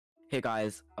Hey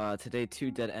guys, today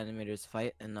 2 dead animators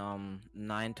fight in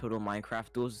 9 total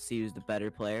Minecraft duels to see who's the better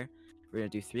player. We're gonna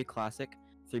do 3 classic,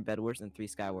 3 bed wars, and 3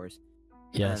 sky wars.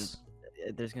 Yes.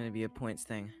 And there's gonna be a points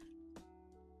thing.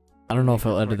 I don't know if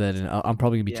I'll edit that in. I'm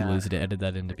probably gonna be too Yeah. lazy to edit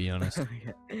that in, to be honest.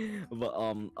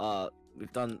 But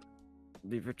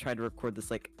we've tried to record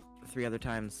this like 3 other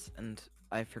times, and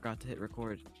I forgot to hit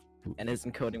record, and his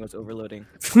encoding was overloading.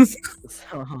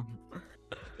 So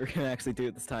we're gonna actually do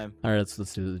it this time. All right, let's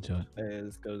do the job.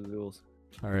 Let's go to the duels.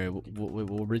 All right, what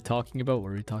were we talking about? What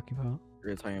were we talking about?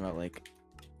 We were talking about like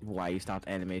why you stopped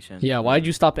animation. Yeah, why'd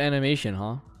you stop animation,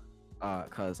 huh?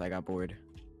 Cause I got bored,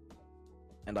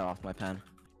 and I lost my pen.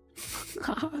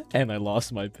 And I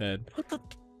lost my pen. What the?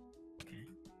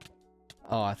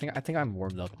 Oh, I think I'm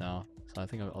warmed up now, so I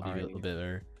think I'll be a little bit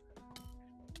better.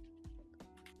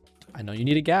 I know you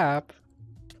need a gap.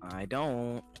 I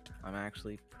don't. I'm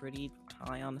actually pretty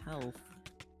high on health.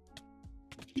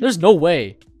 There's no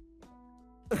way.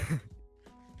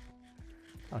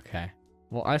 Okay.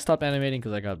 Well, I stopped animating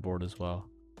because I got bored as well.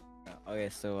 Okay,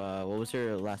 so what was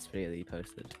your last video that you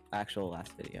posted? Actual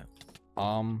last video.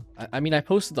 I mean, I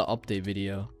posted the update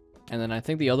video, and then I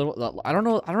think the other one. I don't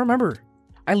know. I don't remember.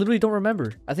 I literally don't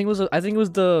remember. I think it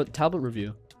was the tablet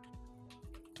review.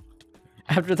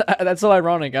 After that, that's so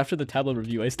ironic. After the tablet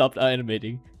review, I stopped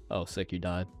animating. Oh, sick! You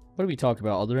died. What do we talk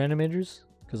about? Other animators?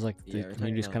 Because like the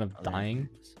community's kind of dying.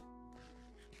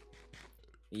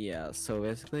 Yeah. So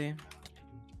basically,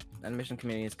 the animation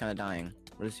community is kind of dying.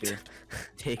 What is your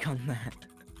take on that?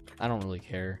 I don't really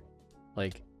care.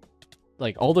 Like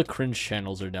all the cringe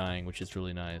channels are dying, which is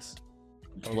really nice.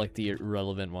 Or like the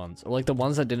irrelevant ones, or like the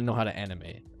ones that didn't know how to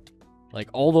animate. Like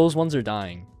all those ones are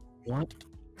dying. What?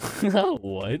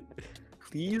 What?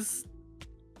 Please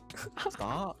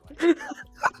stop.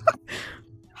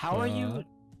 How are you?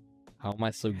 How am I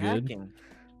so hacking? good?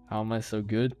 How am I so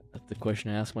good? That's the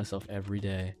question I ask myself every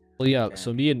day. Well, yeah. Okay.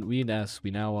 So me and S, we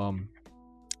now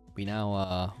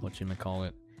what should I call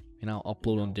it? We now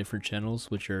upload on different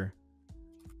channels, which are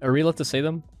we allowed to say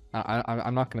them?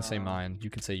 I'm not gonna say mine.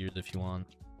 You can say yours if you want.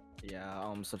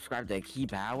 Yeah. Subscribe to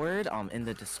Keep Howard. In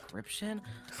the description.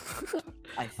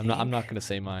 I'm not gonna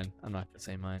say mine. I'm not gonna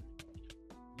say mine.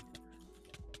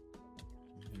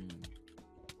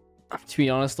 To be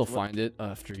honest, they'll find it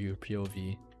after your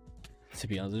POV. To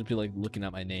be honest, they'll be like looking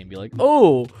at my name, be like,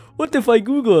 "Oh, what if I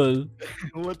Google?"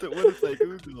 What if I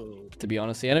Google? To be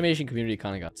honest, the animation community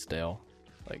kind of got stale.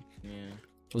 Like, yeah,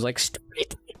 it was like story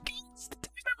time.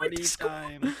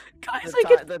 Guys,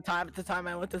 the time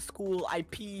I went to school, I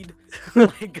peed. Oh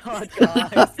my god,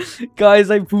 guys. Guys,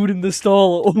 I pooed in the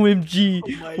stall.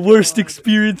 OMG, Oh worst god.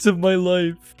 experience of my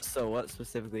life. So, what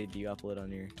specifically do you upload on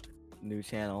your new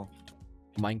channel?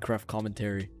 Minecraft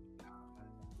commentary.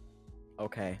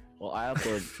 Okay, well, I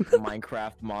upload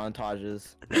Minecraft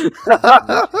montages.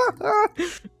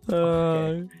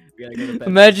 Okay.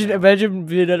 Imagine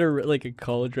being at a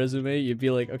college resume. You'd be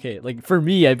like, okay, like for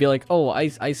me, I'd be like, oh, I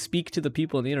speak to the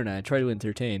people on the internet. I try to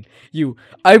entertain you.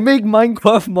 I make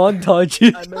Minecraft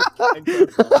montages.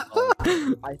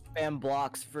 I spam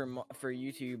blocks for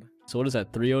YouTube. So what is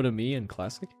that? 3-0 to me in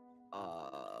classic?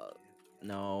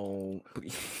 No.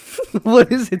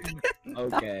 What is it?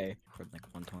 Okay. Record like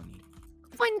 120.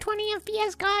 120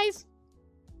 FPS, guys.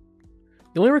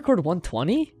 You only record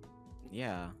 120?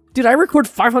 Yeah. Dude, I record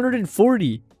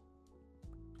 540.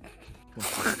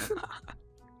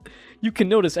 You can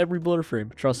notice every blur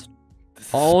frame. Trust.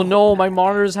 Oh no, my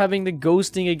monitor is having the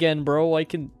ghosting again, bro. I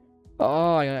can.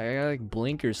 Oh, I gotta like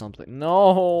blink or something.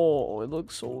 No, it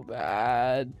looks so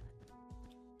bad.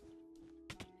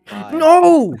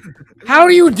 No! How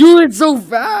do you do it so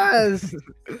fast?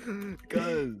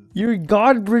 You're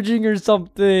god bridging or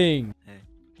something. Hey.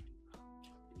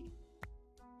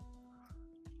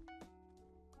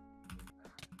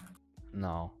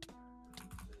 No.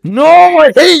 No,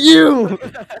 I hate you.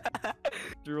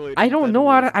 I don't know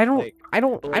how to. I don't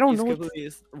know.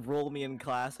 Please roll me in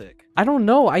classic. I don't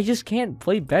know. I just can't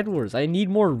play Bed Wars. I need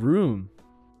more room.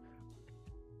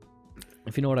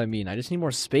 If you know what I mean. I just need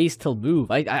more space to move.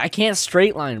 I can't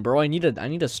straight line, bro. I need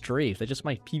a strafe. That's just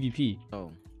my PvP.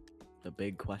 Oh, the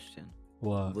big question.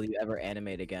 What? Will you ever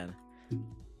animate again?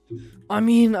 I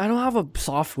mean, I don't have a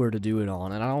software to do it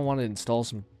on, and I don't want to install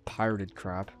some pirated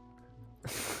crap.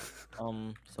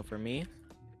 So for me,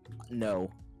 no.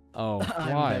 Oh,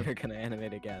 why? I'm never gonna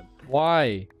animate again.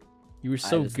 Why? You were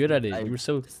so good at it. You were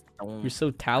so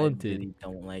talented. I really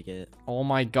don't like it. Oh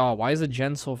my god, why is the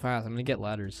gen so fast? I'm gonna get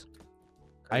ladders.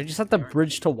 I just have to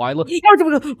bridge to Y level.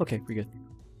 Okay, we're good.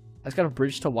 I just got a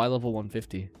bridge to Y level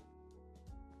 150.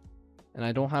 And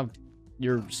I don't have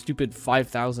your stupid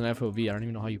 5,000 FOV. I don't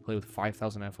even know how you play with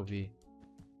 5,000 FOV.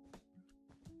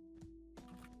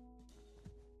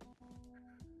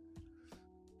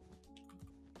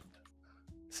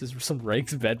 This is some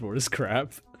Ranked Bed Wars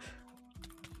crap.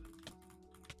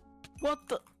 What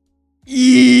the?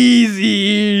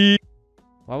 Easy!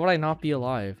 Why would I not be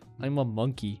alive? I'm a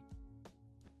monkey.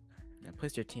 Yeah,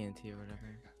 place your TNT or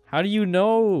whatever. How do you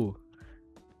know?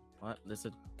 What? There's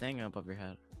a thing above your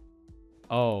head.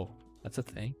 Oh, that's a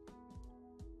thing.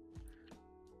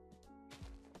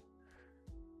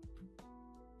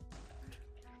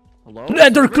 Hello?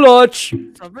 Nether Server? clutch!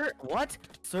 Server? What?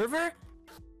 Server?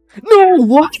 No,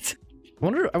 what? I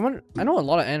know a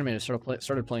lot of animators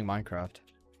started playing Minecraft.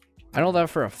 I know that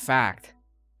for a fact.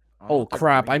 Oh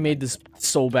crap, I made this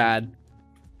so bad.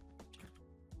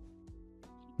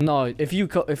 No,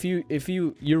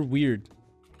 you're weird.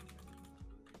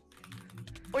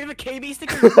 Oh, you have a KB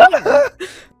sticker?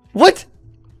 What?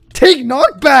 Take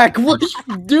knockback! What are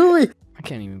you doing? I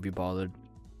can't even be bothered.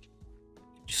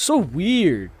 You're so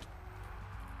weird.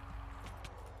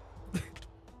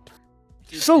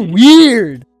 So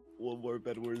weird! One more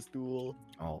Bed Wars duel.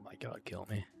 Oh my god, kill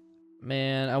me.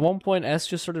 Man, at one point S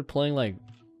just started playing like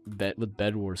with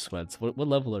Bed Wars sweats. What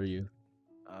level are you?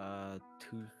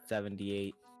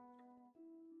 278.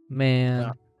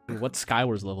 Man. What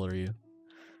Skywars level are you?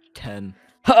 10.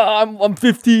 I'm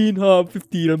 15. I'm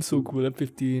 15. I'm so cool. I'm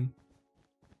 15.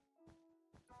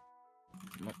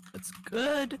 It's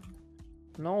good.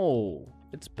 No,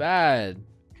 it's bad.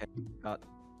 Okay,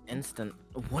 instant.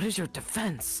 What is your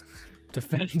defense?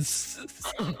 Defense.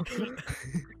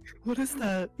 What is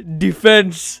that?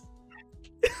 Defense.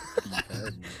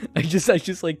 I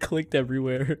just like clicked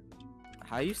everywhere.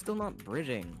 How are you still not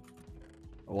bridging?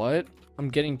 What? I'm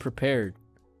getting prepared.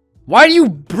 Why do you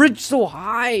bridge so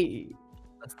high?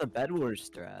 That's the Bed Wars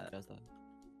strat. That's the...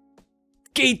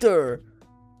 Gator.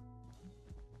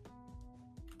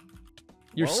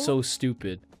 You're Whoa? so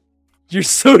stupid. You're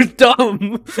so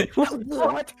dumb.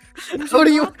 What? How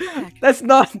do you? That's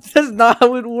not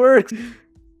how it works.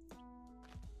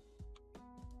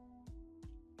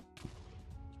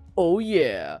 Oh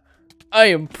yeah, I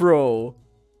am pro.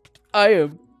 I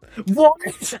am.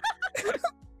 What?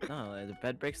 No, the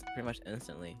bed breaks pretty much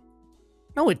instantly.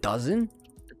 No, it doesn't.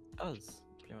 It does.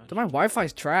 Pretty much. My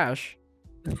Wi-Fi's trash.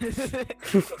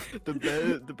 the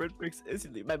bed breaks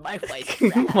instantly. My Wi-Fi's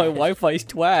My Wi-Fi's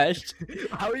twashed.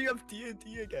 How do you have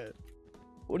TNT again?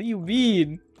 What do you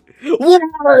mean?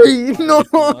 Why?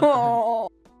 No.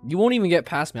 You won't even get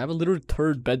past me. I have a literal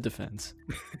third bed defense.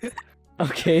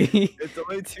 Okay. It's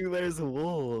only 2 layers of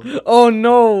wool. Oh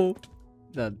no.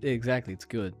 Exactly. It's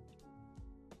good.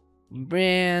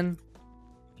 Man.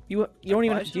 You don't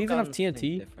even. Do you even have TNT?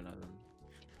 You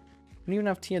don't even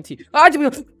have TNT. Ah,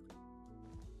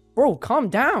 bro, calm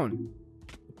down.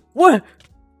 What?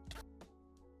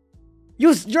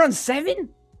 You're on 7?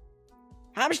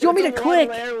 How much do you want me to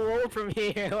click? From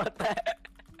here. What the heck?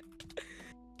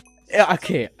 Yeah,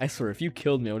 okay, I swear, if you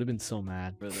killed me, I would have been so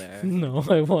mad. We're there. No,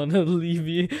 I want to leave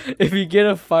you. If you get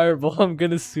a fireball, I'm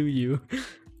gonna sue you.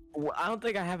 Well, I don't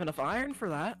think I have enough iron for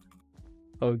that.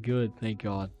 Oh, good. Thank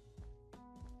God.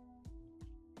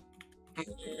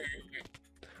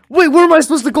 Wait, where am I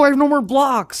supposed to go? I have no more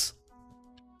blocks.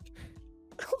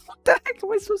 What the heck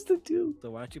am I supposed to do?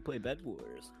 So why don't you play Bed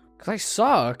Wars? Because I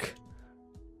suck.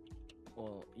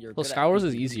 Well, you're Well, good at Skywars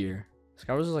is PvP. easier.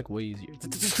 Skywars is like way easier.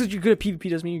 Just because you're good at PvP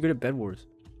doesn't mean you're good at Bed Wars.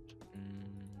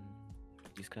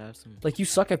 You just gotta have some. Like, you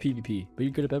suck at PvP, but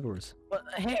you're good at Bed Wars. What?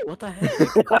 Hey, what the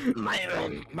heck?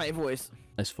 my voice.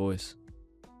 Nice voice.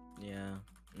 Yeah,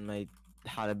 my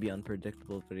how to be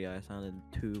unpredictable video. I sounded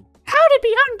too. How to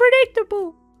be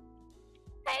unpredictable.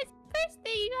 First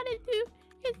thing you gotta do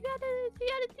is you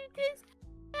gotta do this.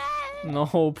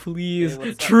 No, please. Hey,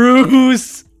 what's up?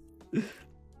 Truce.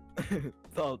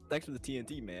 Oh, thanks for the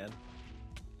TNT, man.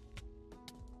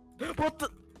 What the?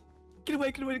 Get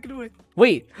away! Get away! Get away!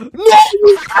 Wait. No!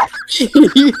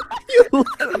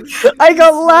 I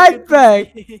got lagged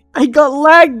back. I got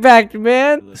lagged back,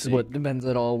 man. This is what depends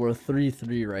at all. We're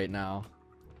 3-3 right now.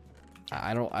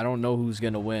 I don't know who's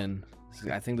gonna win.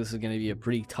 I think this is gonna be a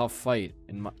pretty tough fight.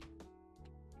 In my.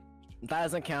 That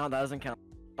doesn't count. That doesn't count.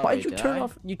 Oh, Why'd wait, you did turn I?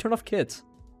 off? You turn off kits.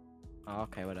 Oh,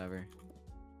 okay, whatever.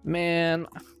 Man,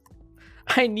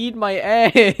 I need my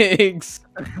eggs.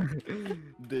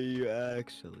 Do you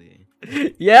actually?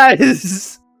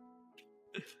 Yes.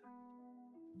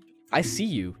 I see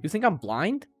you. You think I'm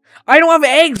blind? I don't have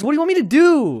eggs. What do you want me to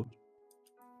do?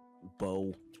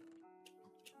 Bow.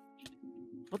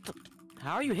 What the?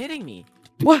 How are you hitting me?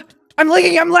 What? I'm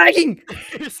lagging. I'm lagging.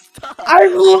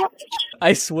 Stop.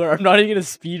 I swear, I'm not even gonna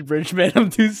speed bridge, man. I'm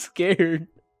too scared.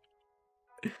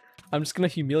 I'm just gonna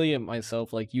humiliate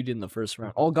myself like you did in the first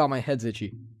round. Oh god, my head's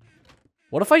itchy.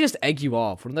 What if I just egg you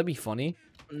off? Wouldn't that be funny?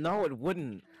 No, it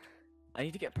wouldn't. I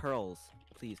need to get pearls,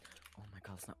 please. Oh my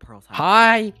god, it's not pearls.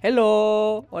 Hi,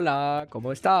 hello, hola,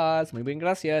 ¿cómo estás? Muy bien,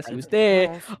 gracias. ¿Y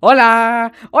usted?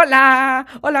 Hola, hola,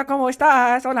 hola, ¿cómo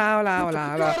estás? Hola, hola,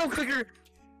 hola, hola. Auto-clicker!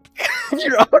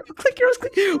 Your auto-clicker was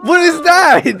What is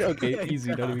that? Okay,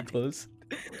 easy, not even close.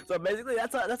 So basically,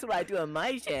 that's what I do on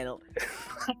my channel.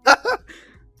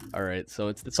 Alright, so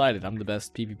it's decided I'm the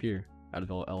best PvPer out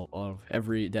of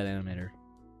every dead animator.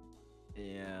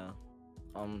 Yeah.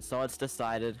 So it's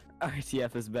decided.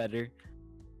 RTF is better.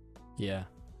 Yeah.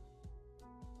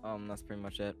 That's pretty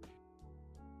much it.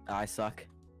 I suck.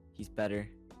 He's better.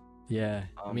 Yeah.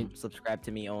 I mean, subscribe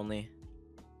to me only.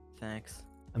 Thanks.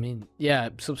 I mean, yeah,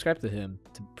 subscribe to him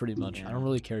to pretty much. Yeah. I don't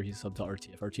really care if he's sub to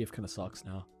RTF. RTF kind of sucks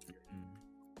now.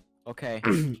 Okay.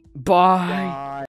 Bye. Bye.